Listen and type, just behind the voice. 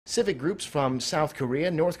Civic groups from South Korea,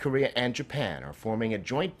 North Korea, and Japan are forming a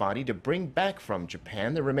joint body to bring back from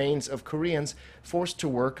Japan the remains of Koreans forced to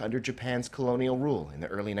work under Japan's colonial rule in the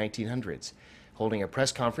early 1900s. Holding a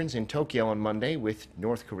press conference in Tokyo on Monday with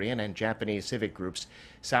North Korean and Japanese civic groups,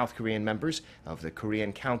 South Korean members of the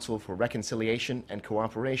Korean Council for Reconciliation and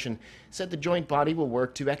Cooperation said the joint body will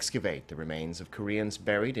work to excavate the remains of Koreans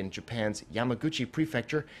buried in Japan's Yamaguchi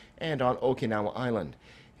Prefecture and on Okinawa Island.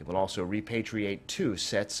 It will also repatriate 2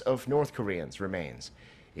 sets of North Koreans' remains.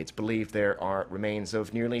 It's believed there are remains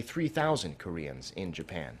of nearly 3,000 Koreans in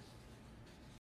Japan.